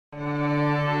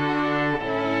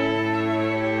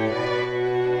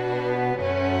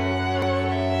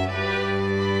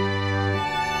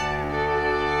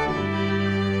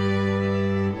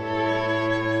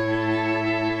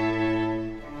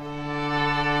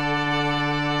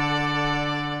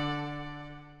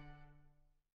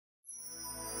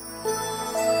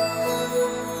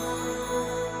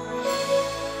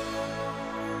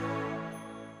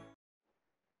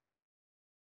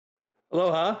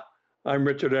Aloha, I'm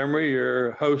Richard Emery,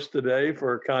 your host today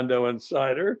for Condo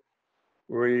Insider.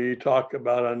 We talk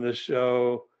about on this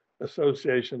show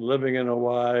association living in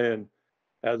Hawaii, and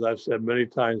as I've said many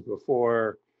times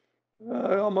before,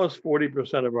 almost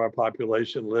 40% of our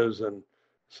population lives in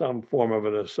some form of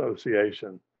an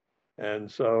association. And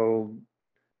so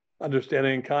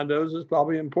understanding condos is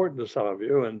probably important to some of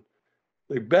you. And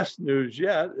the best news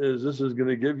yet is this is going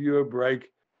to give you a break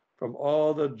from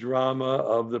all the drama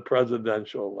of the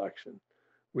presidential election.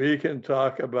 We can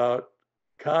talk about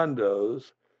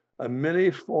condos, a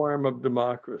mini form of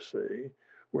democracy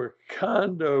where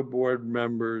condo board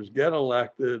members get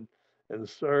elected and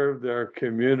serve their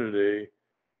community.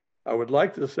 I would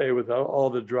like to say without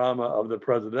all the drama of the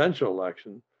presidential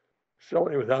election,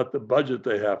 certainly without the budget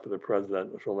they have for the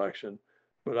presidential election,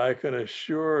 but I can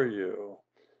assure you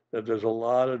that there's a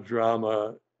lot of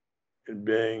drama in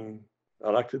being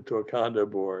elected to a condo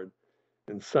board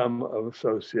in some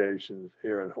associations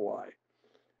here in Hawaii.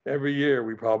 Every year,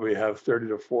 we probably have 30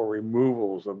 to 4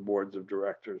 removals of boards of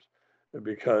directors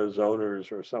because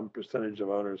owners or some percentage of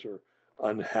owners are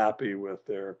unhappy with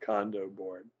their condo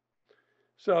board.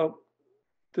 So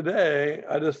today,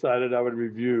 I decided I would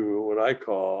review what I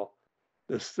call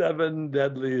the 7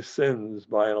 deadly sins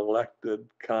by an elected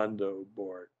condo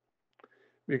board.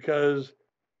 Because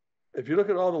if you look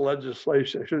at all the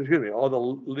legislation, all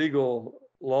the legal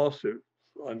lawsuits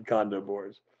on condo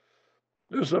boards,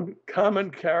 there's some common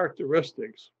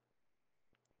characteristics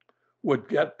would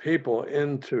get people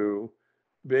into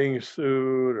being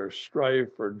sued or strife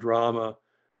or drama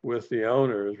with the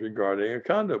owners regarding a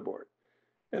condo board.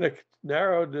 And it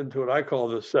narrowed into what I call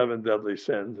the 7 deadly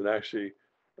sins. And actually,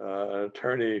 an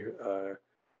attorney,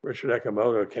 Richard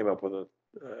Emery, came up with a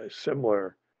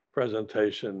similar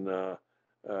presentation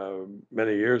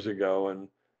many years ago, and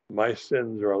my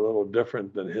sins are a little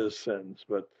different than his sins,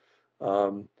 but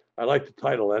I like the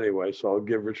title anyway, so I'll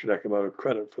give Richard Emery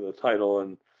credit for the title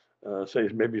and say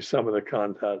maybe some of the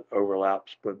content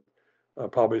overlaps, but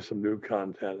probably some new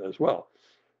content as well.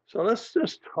 So let's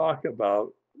just talk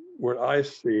about what I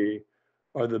see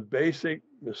are the basic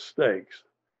mistakes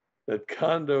that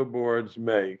condo boards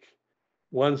make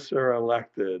once they're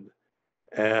elected,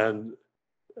 and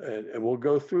we'll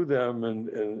go through them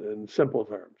in simple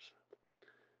terms.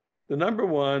 The number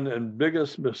one and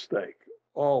biggest mistake,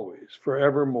 always,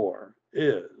 forevermore,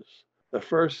 is the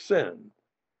first sin,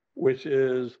 which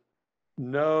is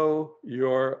know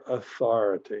your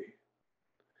authority.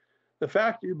 The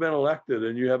fact you've been elected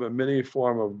and you have a mini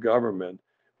form of government,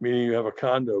 meaning you have a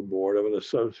condo board of an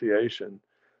association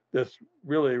that's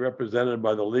really represented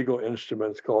by the legal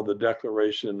instruments called the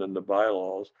Declaration and the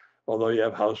bylaws, although you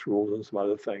have house rules and some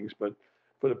other things, but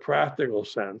for the practical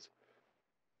sense,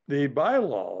 the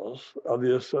bylaws of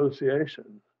the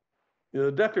association,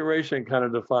 the Declaration kind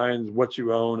of defines what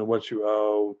you own and what you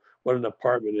owe, what an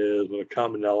apartment is, what a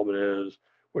common element is,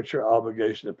 what your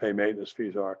obligation to pay maintenance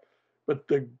fees are. But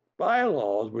the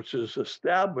bylaws, which is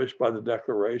established by the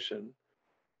Declaration,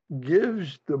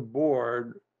 gives the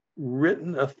board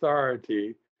written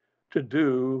authority to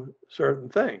do certain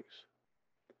things.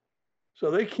 So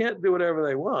they can't do whatever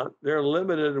they want. They're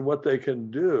limited in what they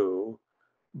can do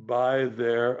by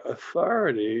their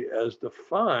authority as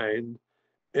defined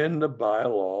in the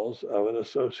bylaws of an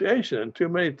association. And too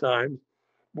many times,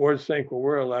 boards think, well,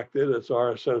 we're elected, it's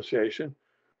our association.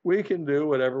 We can do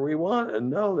whatever we want. And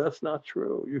no, that's not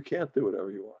true. You can't do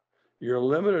whatever you want. You're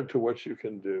limited to what you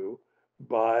can do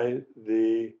by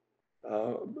the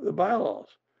bylaws.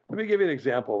 Let me give you an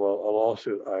example of a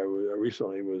lawsuit I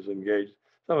recently was engaged.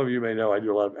 Some of you may know I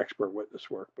do a lot of expert witness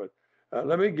work, but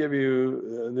let me give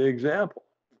you the example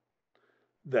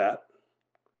that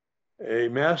a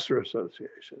master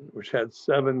association, which had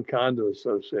 7 condo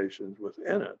associations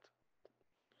within it,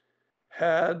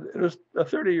 it was a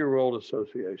 30-year-old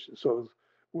association, so it was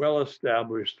well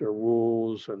established, their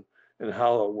rules and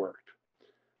how it worked.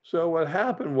 So what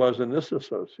happened was in this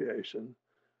association,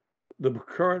 the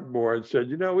current board said,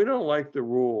 we don't like the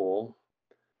rule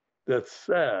that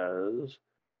says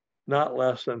not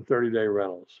less than 30-day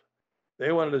rentals.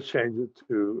 They wanted to change it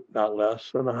to not less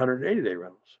than 180-day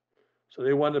rentals. So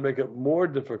they wanted to make it more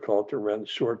difficult to rent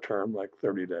short-term, like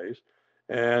 30 days,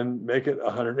 and make it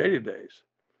 180 days.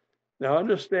 Now,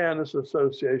 understand this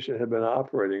association had been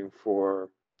operating for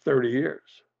 30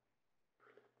 years.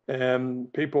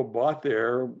 And people bought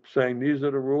there saying these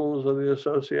are the rules of the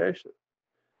association.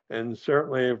 And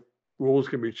certainly if rules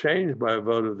can be changed by a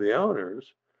vote of the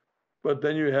owners, but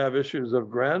then you have issues of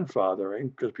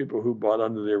grandfathering because people who bought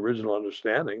under the original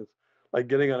understandings, like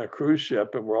getting on a cruise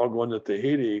ship and we're all going to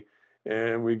Tahiti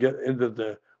and we get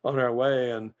on our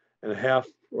way and half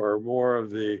or more of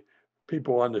the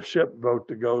people on the ship vote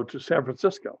to go to San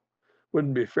Francisco.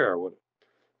 Wouldn't be fair, would it?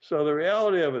 So the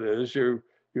reality of it is you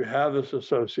have this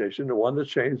association that wanted to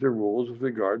change the rules with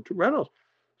regard to rentals.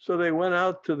 So they went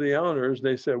out to the owners.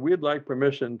 They said, we'd like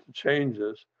permission to change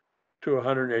this to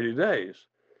 180 days.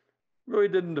 Really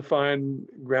didn't define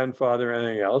grandfather or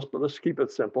anything else, but let's keep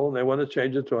it simple. And they want to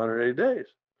change it to 180 days.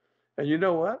 And you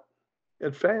know what?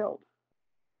 It failed.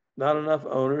 Not enough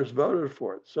owners voted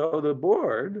for it. So the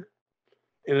board,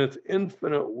 in its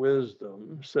infinite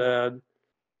wisdom, said,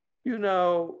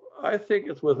 I think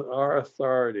it's with our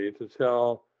authority to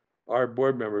tell our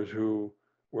board members who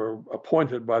were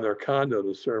appointed by their condo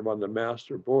to serve on the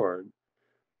master board.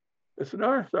 It's in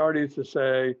our authority to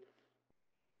say,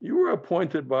 you were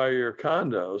appointed by your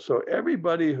condo, so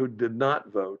everybody who did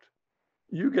not vote,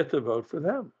 you get to vote for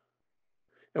them.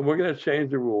 And we're going to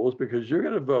change the rules because you're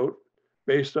going to vote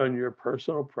based on your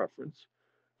personal preference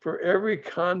for every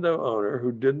condo owner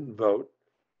who didn't vote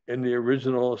in the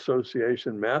original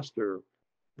association master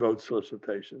vote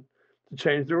solicitation to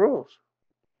change the rules.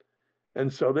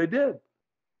 And so they did.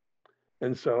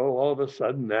 And so all of a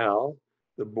sudden now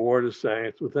the board is saying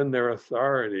it's within their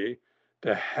authority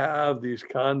to have these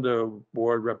condo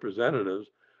board representatives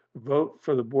vote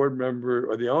for the board member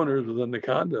or the owners within the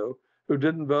condo who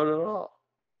didn't vote at all.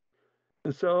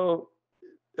 And so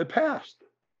it passed.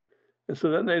 And so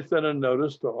then they sent a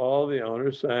notice to all the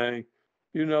owners saying,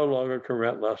 you no longer can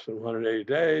rent less than 180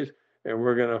 days, and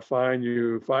we're going to fine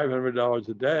you $500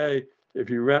 a day if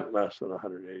you rent less than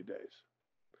 180 days.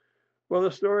 Well,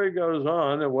 the story goes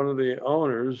on that one of the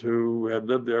owners who had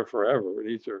lived there forever, and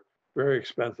these are very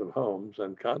expensive homes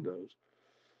and condos,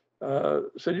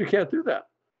 said, you can't do that.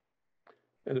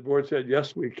 And the board said,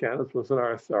 yes, we can. It's within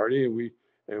our authority.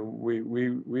 And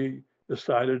we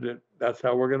decided that that's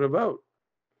how we're going to vote.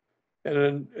 And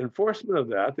in enforcement of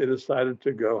that, they decided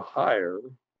to go hire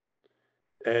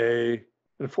an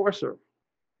enforcer.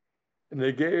 And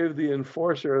they gave the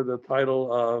enforcer the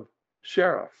title of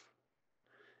sheriff.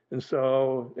 And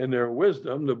so in their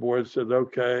wisdom, the board said,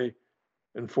 okay,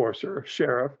 enforcer,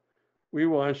 sheriff, we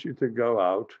want you to go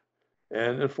out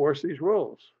and enforce these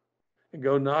rules and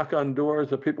go knock on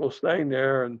doors of people staying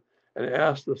there and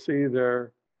ask to see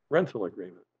their rental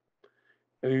agreement.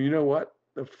 And you know what?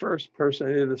 The first person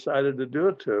they decided to do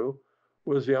it to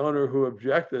was the owner who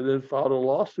objected and filed a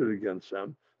lawsuit against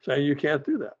them saying you can't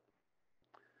do that.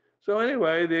 So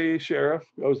anyway, the sheriff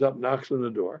goes up, knocks on the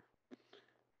door.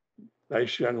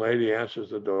 Nice young lady answers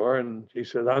the door and he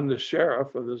says, I'm the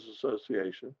sheriff of this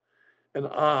association and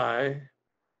I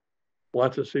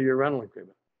want to see your rental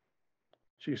agreement.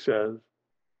 She says,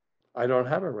 I don't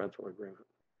have a rental agreement.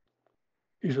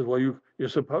 He says, well, you're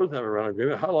supposed to have a rental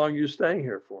agreement. How long are you staying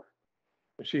here for?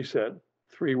 And she said,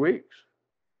 3 weeks.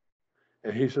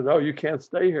 And he said, oh, you can't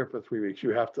stay here for 3 weeks. You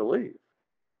have to leave.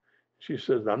 She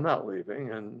says, I'm not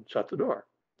leaving, and shut the door.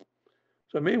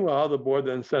 So meanwhile, the board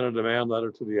then sent a demand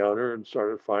letter to the owner and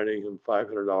started fining him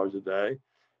 $500 a day.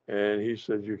 And he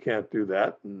said, you can't do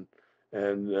that. And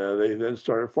they then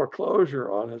started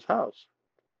foreclosure on his house.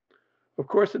 Of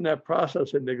course, in that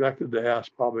process, they neglected to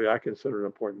ask probably I consider an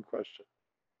important question.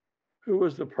 Who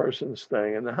was the person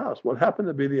staying in the house? What happened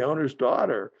to be the owner's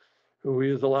daughter who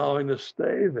he is allowing to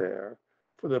stay there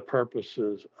for the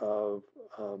purposes of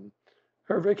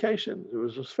her vacation? It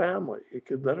was his family. He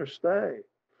could let her stay.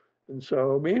 And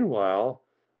so meanwhile,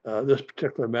 this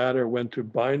particular matter went to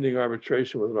binding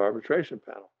arbitration with an arbitration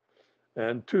panel.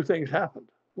 And two things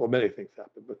happened. Well, many things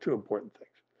happened, but two important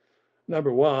things.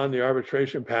 Number one, the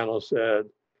arbitration panel said,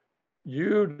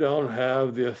 you don't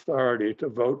have the authority to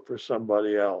vote for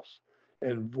somebody else,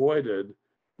 and voided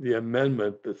the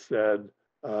amendment that said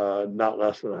not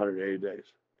less than 180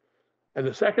 days. And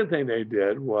the second thing they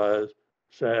did was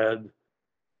said,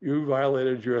 you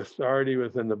violated your authority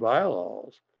within the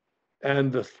bylaws,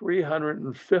 and the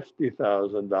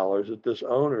 $350,000 that this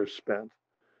owner spent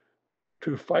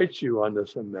to fight you on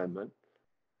this amendment,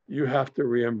 you have to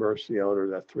reimburse the owner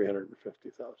that $350,000.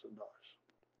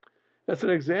 That's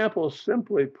an example,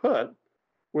 simply put,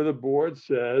 where the board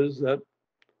says that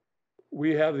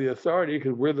we have the authority,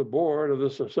 because we're the board of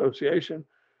this association,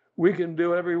 we can do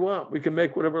whatever we want. We can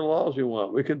make whatever laws we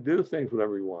want. We can do things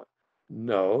whatever we want.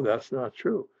 No, that's not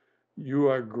true. You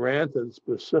are granted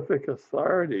specific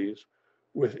authorities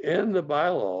within the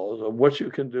bylaws of what you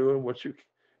can do and what you,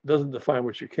 it doesn't define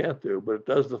what you can't do, but it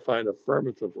does define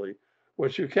affirmatively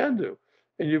what you can do.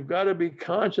 And you've got to be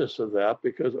conscious of that,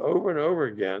 because over and over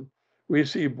again, we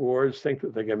see boards think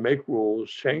that they can make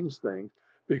rules, change things,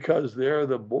 because they're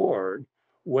the board,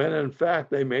 when in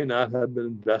fact they may not have been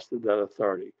invested that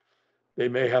authority. They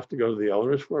may have to go to the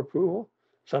owners for approval.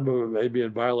 some of it may be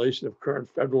in violation of current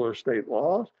federal or state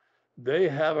laws. They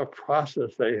have a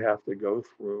process they have to go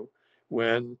through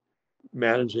when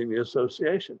managing the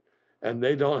association. And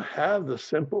they don't have the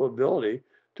simple ability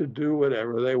to do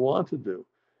whatever they want to do.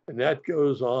 And that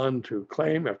goes on to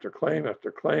claim after claim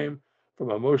after claim,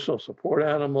 from emotional support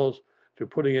animals to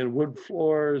putting in wood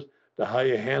floors to how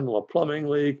you handle a plumbing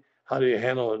leak, how do you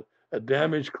handle a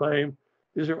damage claim.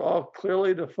 These are all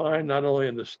clearly defined not only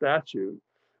in the statute,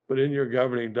 but in your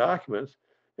governing documents.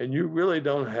 And you really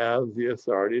don't have the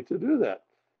authority to do that.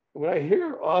 What I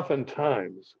hear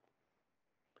oftentimes,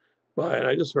 and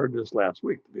I just heard this last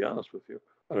week, to be honest with you,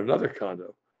 on another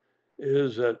condo,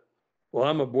 is that, well,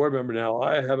 I'm a board member now.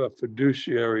 I have a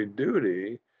fiduciary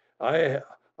duty. I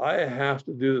have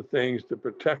to do the things to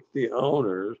protect the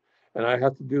owners, and I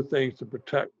have to do things to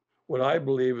protect what I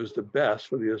believe is the best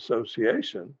for the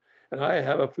association. And I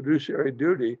have a fiduciary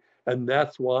duty, and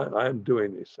that's why I'm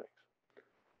doing these things.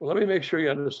 Well, let me make sure you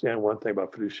understand one thing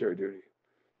about fiduciary duty.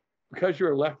 Because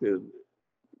you're elected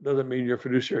doesn't mean your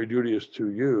fiduciary duty is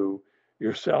to you,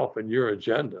 yourself, and your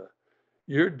agenda.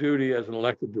 Your duty as an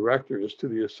elected director is to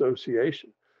the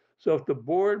association. So if the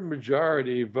board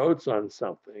majority votes on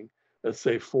something, let's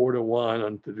say 4-1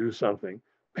 on to do something,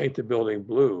 paint the building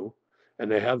blue, and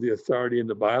they have the authority in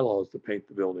the bylaws to paint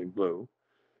the building blue,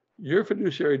 your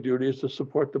fiduciary duty is to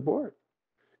support the board.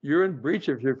 You're in breach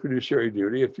of your fiduciary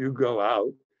duty if you go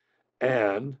out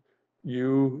and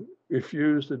you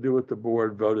refuse to do what the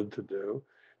board voted to do.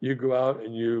 You go out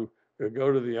and you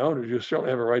go to the owners. You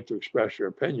certainly have a right to express your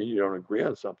opinion. You don't agree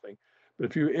on something. But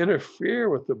if you interfere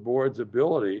with the board's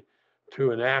ability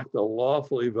to enact a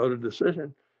lawfully voted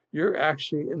decision, you're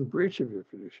actually in breach of your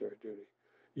fiduciary duty.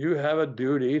 You have a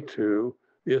duty to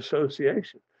the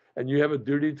association, and you have a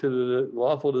duty to the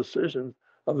lawful decisions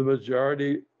of the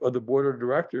majority of the board of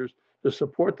directors to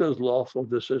support those lawful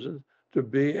decisions to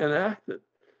be enacted.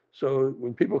 So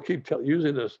when people keep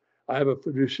using this, I have a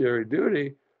fiduciary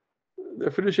duty,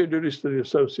 their fiduciary duties to the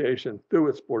association through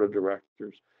its board of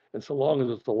directors. And so long as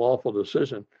it's a lawful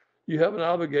decision, you have an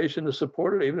obligation to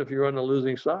support it, even if you're on the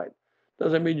losing side.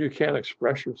 Doesn't mean you can't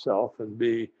express yourself and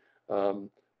be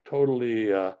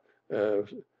totally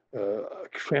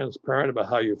transparent about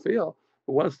how you feel.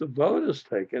 But once the vote is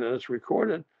taken and it's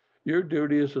recorded, your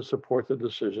duty is to support the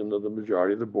decision of the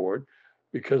majority of the board,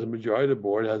 because the majority of the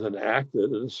board has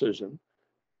enacted a decision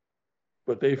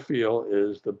what they feel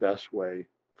is the best way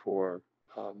for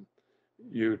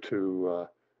you to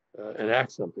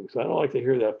enact something. So I don't like to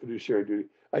hear that fiduciary duty.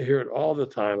 I hear it all the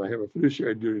time. I have a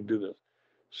fiduciary duty to do this.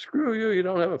 Screw you, you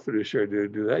don't have a fiduciary duty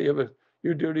to do that.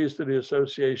 Your duty is to the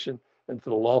association and to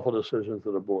the lawful decisions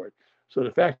of the board. So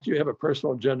the fact you have a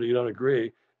personal agenda you don't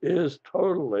agree is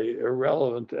totally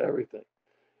irrelevant to everything.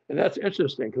 And that's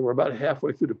interesting because we're about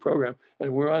halfway through the program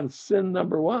and we're on sin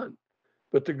number 1.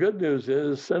 But the good news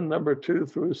is sin number 2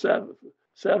 through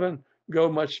 7 go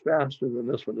much faster than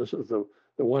this one. This is the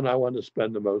one I want to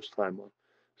spend the most time on.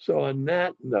 So on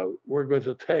that note, we're going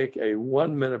to take a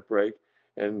 1-minute break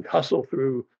and hustle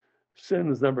through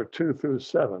sins number 2 through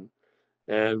 7.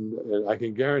 And I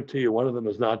can guarantee you one of them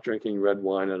is not drinking red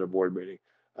wine at a board meeting.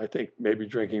 I think maybe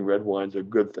drinking red wine's a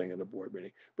good thing at a board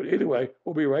meeting. But either way,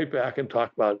 we'll be right back and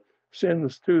talk about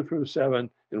sins 2 through 7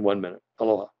 in 1 minute.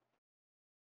 Aloha.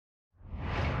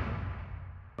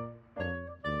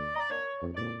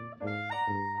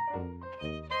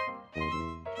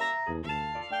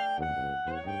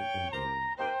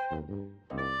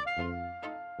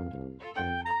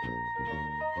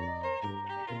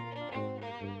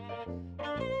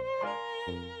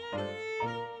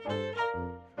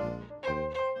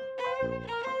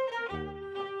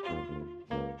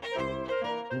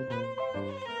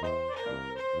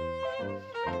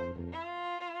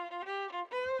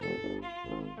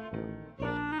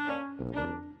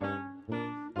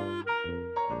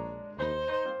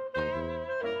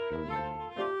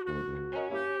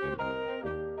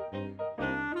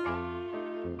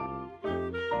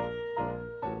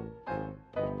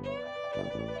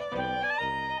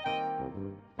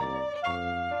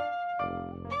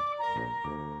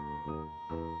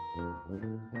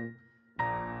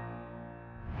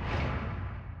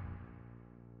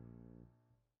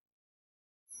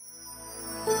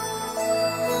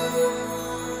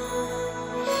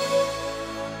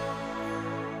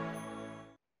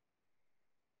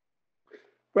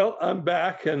 Well, I'm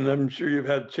back, and I'm sure you've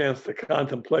had a chance to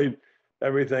contemplate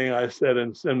everything I said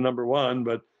in sin number 1,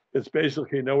 but it's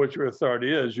basically know what your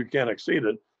authority is. You can't exceed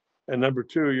it. And number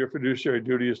 2, your fiduciary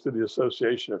duty is to the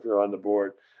association if you're on the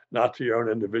board, not to your own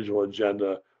individual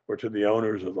agenda or to the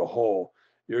owners of the whole.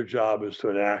 Your job is to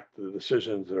enact the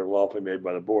decisions that are lawfully made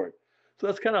by the board. So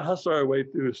let's kind of hustle our way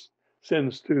through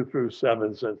sins 2 through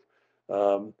 7. Since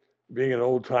um, being an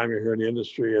old timer here in the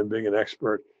industry and being an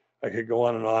expert, I could go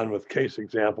on and on with case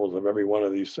examples of every one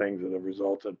of these things that have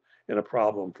resulted in a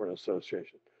problem for an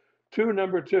association.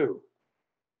 Number two,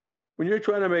 when you're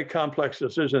trying to make complex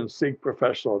decisions, seek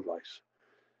professional advice.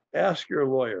 Ask your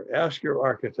lawyer, ask your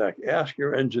architect, ask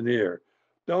your engineer.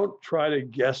 Don't try to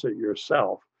guess it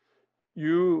yourself.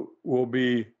 You will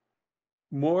be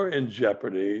more in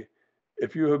jeopardy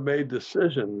if you have made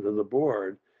decisions as a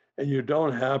board and you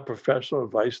don't have professional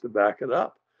advice to back it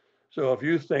up. So if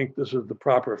you think this is the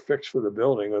proper fix for the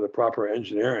building or the proper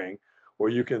engineering, or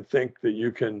you can think that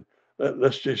you can,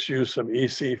 let's just use some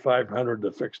EC 500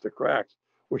 to fix the cracks,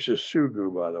 which is shoe goo,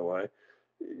 by the way.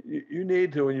 You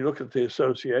need to, when you look at the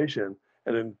association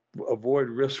and then avoid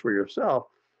risk for yourself,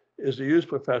 is to use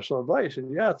professional advice.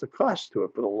 And yeah, it's a cost to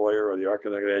it for the lawyer or the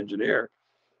architect or engineer,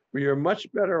 but you're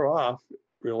much better off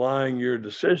relying your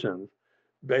decisions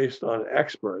based on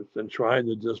experts than trying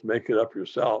to just make it up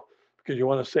yourself because you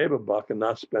want to save a buck and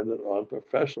not spend it on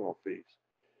professional fees.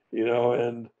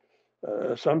 And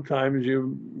sometimes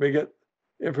you may get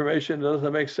information that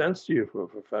doesn't make sense to you from a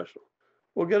professional.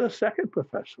 Well, get a second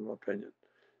professional opinion.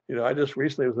 I just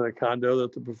recently was in a condo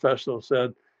that the professional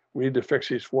said, we need to fix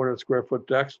these 400 square foot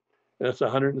decks, and it's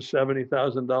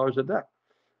 $170,000 a deck.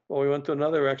 Well, we went to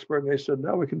another expert and they said,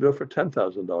 no, we can do it for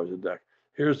 $10,000 a deck.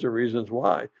 Here's the reasons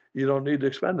why. You don't need to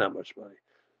expend that much money.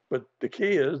 But the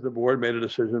key is the board made a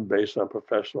decision based on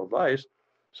professional advice.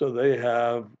 So they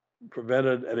have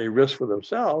prevented any risk for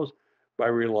themselves by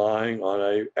relying on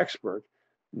an expert,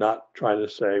 not trying to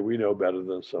say we know better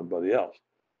than somebody else.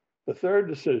 The third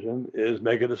decision is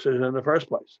make a decision in the first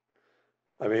place.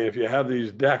 I mean, if you have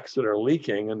these decks that are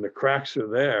leaking and the cracks are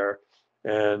there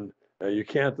and you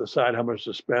can't decide how much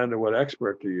to spend or what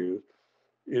expert to use,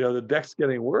 the deck's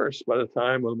getting worse by the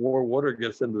time the more water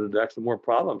gets into the decks, the more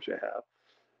problems you have.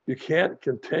 You can't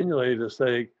continually to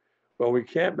say, well, we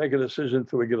can't make a decision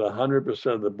until we get 100%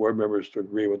 of the board members to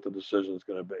agree what the decision is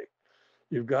going to be.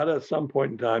 You've got to, at some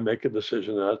point in time, make a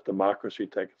decision and let democracy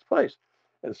take its place.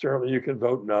 And certainly you can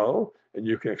vote no, and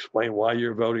you can explain why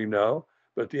you're voting no.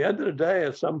 But at the end of the day,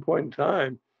 at some point in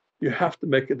time, you have to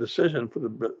make a decision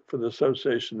for the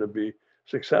association to be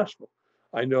successful.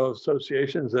 I know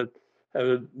associations that have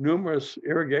had numerous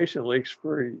irrigation leaks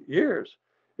for years,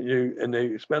 and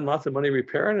they spend lots of money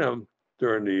repairing them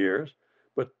during the years,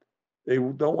 but they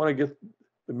don't want to get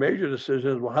the major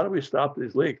decisions. Well, how do we stop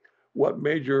these leaks? What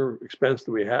major expense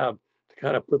do we have to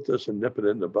kind of put this and nip it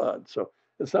in the bud? So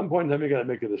at some point in time, you got to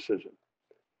make a decision.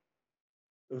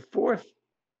 The fourth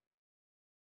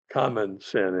common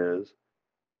sin is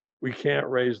we can't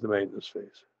raise the maintenance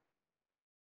fees.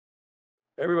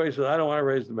 Everybody says, I don't want to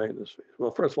raise the maintenance fees.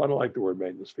 Well, first of all, I don't like the word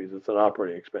maintenance fees. It's an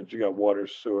operating expense. You got water,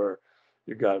 sewer,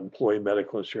 you got employee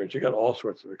medical insurance, you got all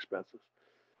sorts of expenses.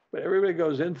 But everybody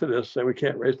goes into this saying we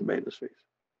can't raise the maintenance fees.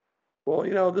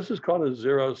 Well, this is called a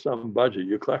zero-sum budget.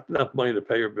 You collect enough money to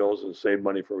pay your bills and save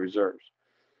money for reserves.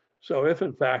 So if,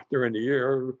 in fact, during the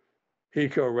year,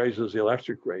 HECO raises the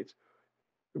electric rates,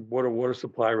 the water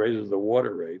supply raises the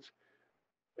water rates,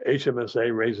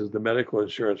 HMSA raises the medical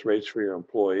insurance rates for your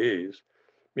employees.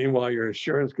 Meanwhile, your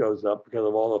insurance goes up because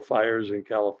of all the fires in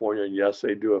California, and yes,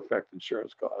 they do affect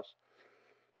insurance costs.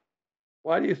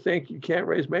 Why do you think you can't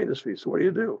raise maintenance fees? So what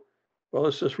do? Well,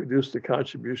 let's just reduce the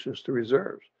contributions to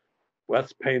reserves. Well,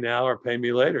 that's pay now or pay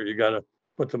me later. You got to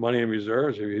put the money in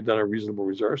reserves if you've done a reasonable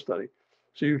reserve study.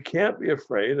 So you can't be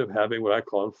afraid of having what I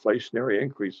call inflationary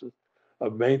increases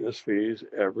of maintenance fees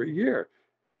every year.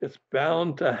 It's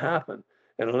bound to happen.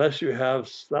 And unless you have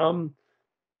some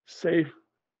safe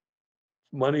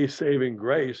money-saving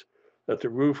grace that the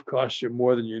roof costs you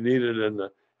more than you needed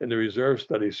in the reserve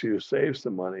study, so you save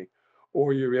some money,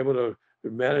 or you're able to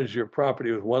manage your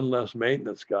property with one less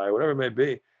maintenance guy, whatever it may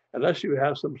be, unless you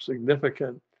have some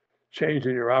significant change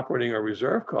in your operating or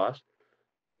reserve costs,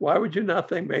 why would you not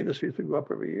think maintenance fees would go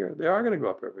up every year? They are going to go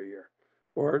up every year.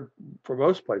 Or for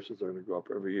most places, they're going to go up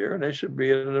every year, and they should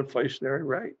be at an inflationary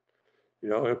rate.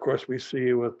 And of course, we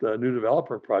see with the new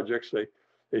developer projects,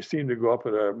 they seem to go up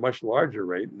at a much larger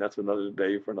rate, and that's another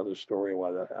day for another story on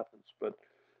why that happens. But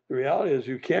the reality is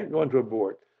you can't go into a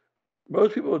board.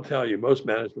 Most people would tell you, most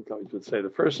management companies would say, the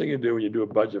first thing you do when you do a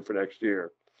budget for next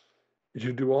year is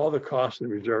you do all the cost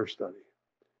and reserve study.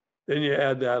 Then you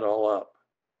add that all up,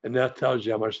 and that tells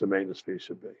you how much the maintenance fee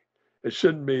should be. It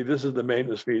shouldn't be, this is the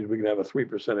maintenance fees, we can have a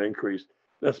 3% increase.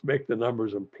 Let's make the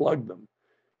numbers and plug them.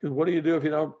 Because what do you do if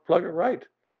you don't plug it right?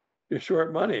 You're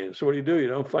short money. And so what do? You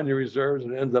don't fund your reserves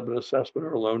and it ends up an assessment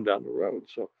or a loan down the road.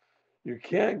 So you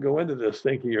can't go into this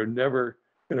thinking you're never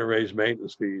going to raise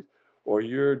maintenance fees or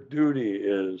your duty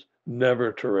is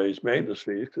never to raise maintenance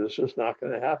fees because it's just not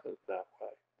going to happen that way.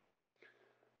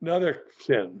 Another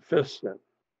sin, fifth sin,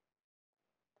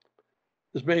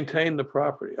 is maintain the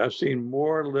property. I've seen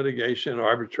more litigation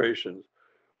arbitrations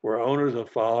where owners have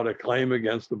filed a claim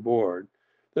against the board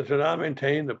that they're not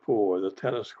maintaining the pool or the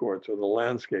tennis courts or the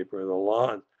landscape or the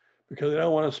lawn because they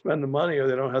don't want to spend the money or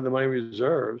they don't have the money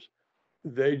reserves.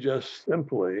 They just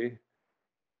simply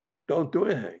don't do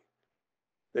anything.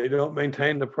 They don't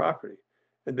maintain the property.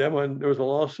 And then when there was a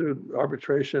lawsuit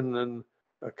arbitration in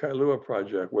a Kailua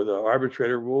project where the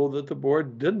arbitrator ruled that the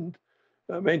board didn't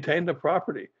maintain the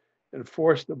property and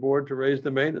forced the board to raise the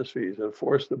maintenance fees and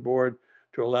forced the board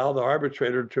to allow the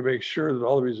arbitrator to make sure that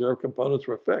all the reserve components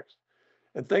were fixed.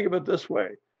 And think of it this way,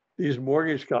 these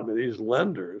mortgage companies, these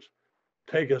lenders,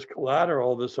 take as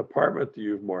collateral this apartment that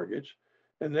you've mortgaged,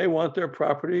 and they want their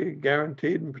property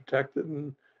guaranteed and protected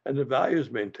and the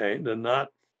values maintained and not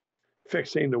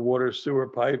fixing the water sewer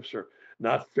pipes or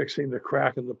not fixing the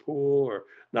crack in the pool or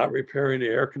not repairing the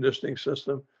air conditioning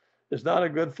system. It's not a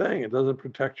good thing. It doesn't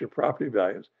protect your property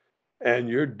values. And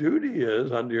your duty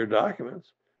is, under your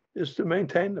documents, is to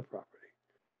maintain the property.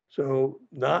 So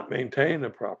not maintain the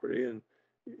property. And,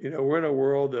 we're in a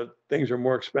world that things are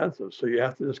more expensive. So you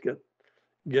have to just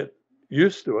get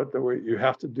used to it, that you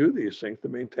have to do these things to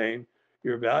maintain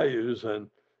your values, and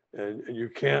you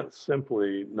can't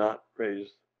simply not raise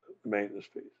the maintenance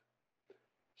fees.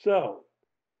 So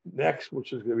next,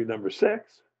 which is going to be number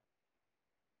 6,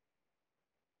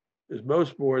 is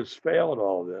most boards fail at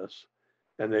all this,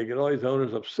 and they get all these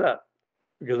owners upset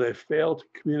because they fail to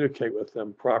communicate with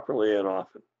them properly and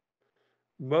often.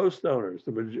 Most owners,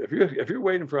 if you're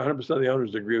waiting for 100% of the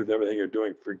owners to agree with everything you're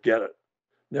doing, forget it.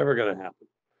 Never going to happen.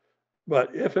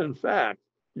 But if in fact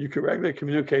you can regularly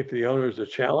communicate to the owners the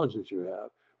challenges you have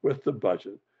with the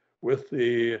budget, with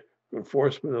the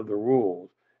enforcement of the rules,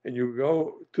 and you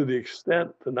go to the extent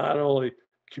to not only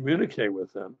communicate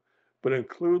with them, but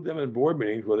include them in board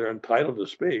meetings where they're entitled to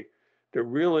speak, to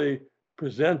really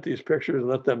present these pictures and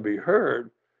let them be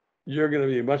heard, you're going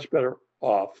to be much better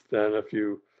off than if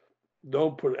you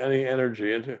don't put any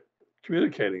energy into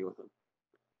communicating with them.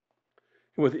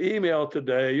 With email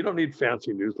today, you don't need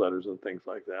fancy newsletters and things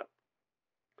like that,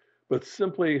 but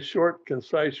simply short,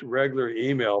 concise, regular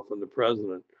email from the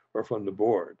president or from the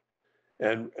board,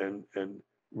 and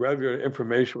regular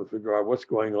information with regard to what's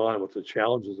going on, what the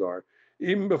challenges are,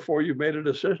 even before you've made a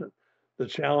decision. The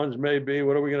challenge may be,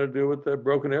 what are we going to do with the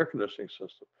broken air conditioning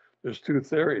system? There's 2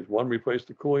 theories. One, replace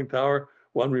the cooling tower.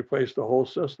 One, replace the whole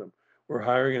system. We're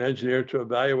hiring an engineer to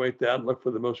evaluate that and look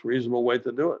for the most reasonable way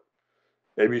to do it.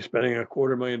 Maybe spending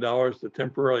 $250,000 to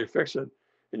temporarily fix it,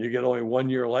 and you get only 1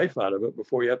 year life out of it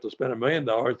before you have to spend $1 million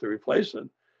to replace it.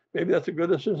 Maybe that's a good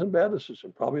decision, bad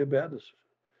decision, probably a bad decision.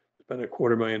 Spend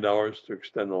 $250,000 to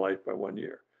extend the life by 1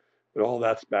 year. But all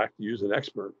that's back to use an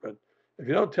expert. But if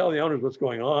you don't tell the owners what's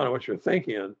going on and what you're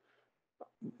thinking,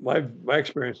 my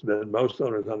experience has been most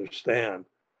owners understand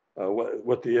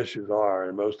what the issues are,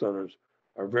 and most owners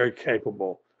are very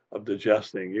capable of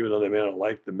digesting, even though they may not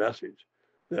like the message,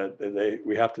 that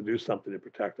we have to do something to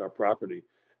protect our property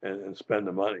and spend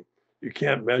the money. You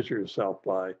can't measure yourself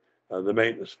by the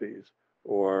maintenance fees,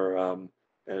 or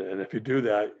and if you do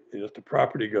that, if the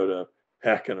property go to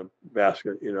heck in a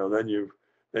basket, then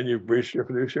you've breached your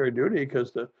fiduciary duty,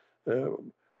 because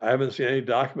I haven't seen any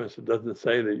documents that doesn't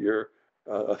say that your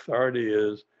authority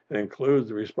is and includes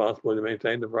the responsibility to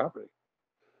maintain the property.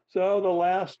 So the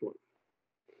last one,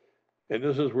 and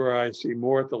this is where I see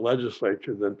more at the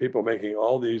legislature than people making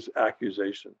all these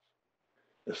accusations.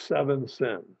 The 7th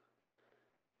sin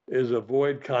is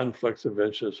avoid conflicts of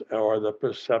interest, or the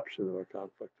perception of a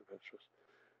conflict of interest.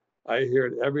 I hear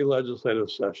at every legislative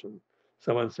session,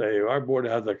 someone say, our board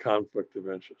has a conflict of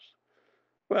interest.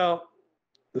 Well,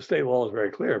 the state law is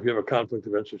very clear. If you have a conflict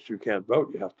of interest, you can't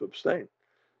vote, you have to abstain.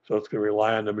 So it's going to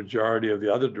rely on the majority of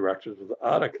the other directors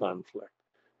without a conflict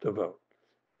to vote.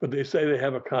 But they say they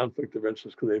have a conflict of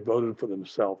interest because they voted for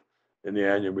themselves in the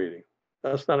annual meeting.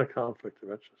 That's not a conflict of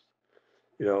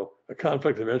interest. A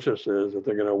conflict of interest is if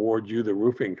they're going to award you the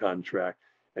roofing contract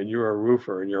and you're a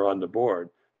roofer and you're on the board,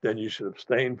 then you should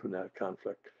abstain from that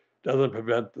conflict. Doesn't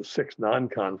prevent the 6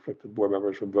 non-conflicted board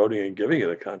members from voting and giving you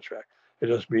the contract. It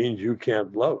just means you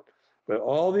can't vote. But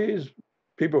all these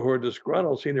people who are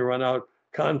disgruntled seem to run out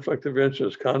conflict of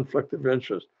interest, conflict of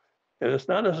interest. And it's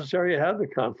not necessary to have the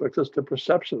conflict, it's the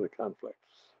perception of the conflict.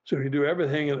 So if you do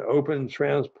everything in open,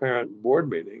 transparent board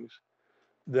meetings,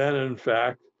 then in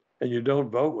fact, and you don't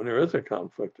vote when there is a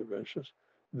conflict of interest,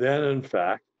 then in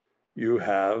fact, you've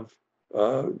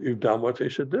done what they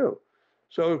should do.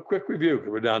 So a quick review, because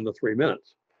we're down to 3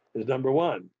 minutes, is number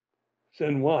 1,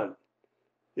 Sin 1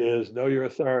 is know your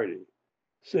authority.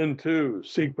 Sin 2,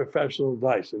 seek professional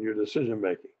advice in your decision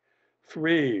making.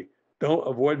 3, don't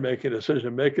avoid making a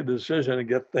decision. Make a decision and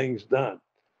get things done.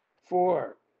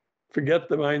 4, forget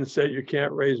the mindset you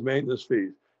can't raise maintenance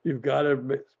fees. You've got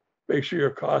to make sure your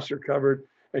costs are covered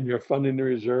and you're funding the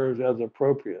reserves as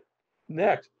appropriate.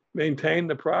 Next, maintain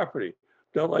the property.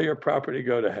 Don't let your property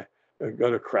go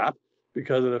to crap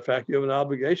because of the fact you have an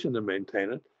obligation to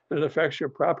maintain it. And it affects your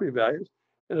property values.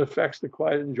 It affects the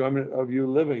quiet enjoyment of you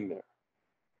living there.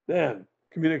 Then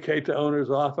communicate to owners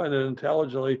often and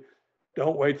intelligently.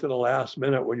 Don't wait to the last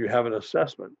minute when you have an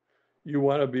assessment. You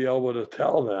want to be able to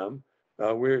tell them,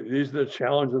 these are the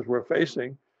challenges we're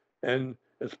facing, and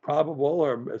it's probable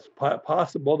or it's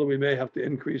possible that we may have to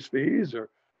increase fees or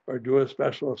do a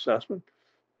special assessment.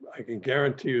 I can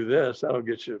guarantee you this, that'll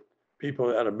get you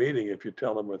people at a meeting if you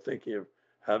tell them we're thinking of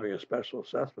having a special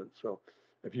assessment. So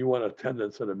if you want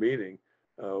attendance at a meeting,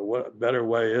 what better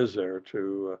way is there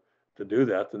to do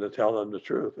that than to tell them the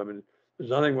truth? I mean,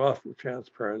 there's nothing wrong with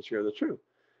transparency or the truth.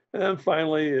 And then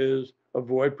finally is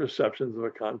avoid perceptions of a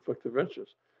conflict of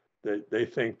interest. They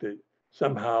think that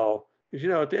somehow, because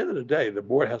at the end of the day, the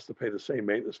board has to pay the same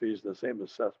maintenance fees and the same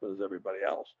assessment as everybody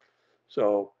else.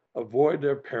 So avoid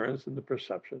their appearance and the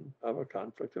perception of a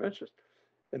conflict of interest.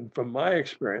 And from my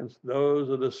experience, those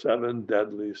are the 7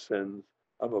 deadly sins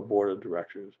of a board of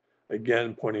directors.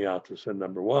 Again, pointing out to sin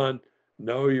number 1,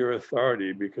 know your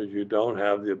authority because you don't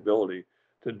have the ability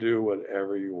to do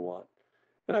whatever you want.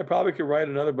 And I probably could write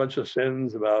another bunch of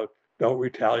sins about don't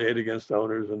retaliate against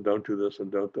owners and don't do this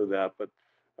and don't do that, but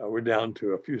we're down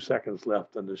to a few seconds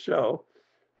left on the show.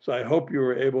 So I hope you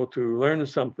were able to learn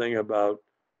something about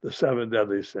the 7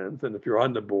 deadly sins. And if you're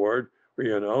on the board or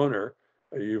you're an owner,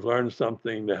 you've learned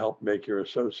something to help make your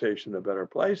association a better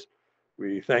place.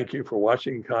 We thank you for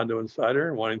watching Condo Insider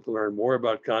and wanting to learn more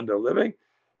about condo living.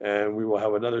 And we will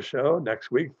have another show next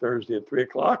week, Thursday at 3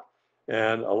 o'clock.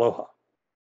 And aloha.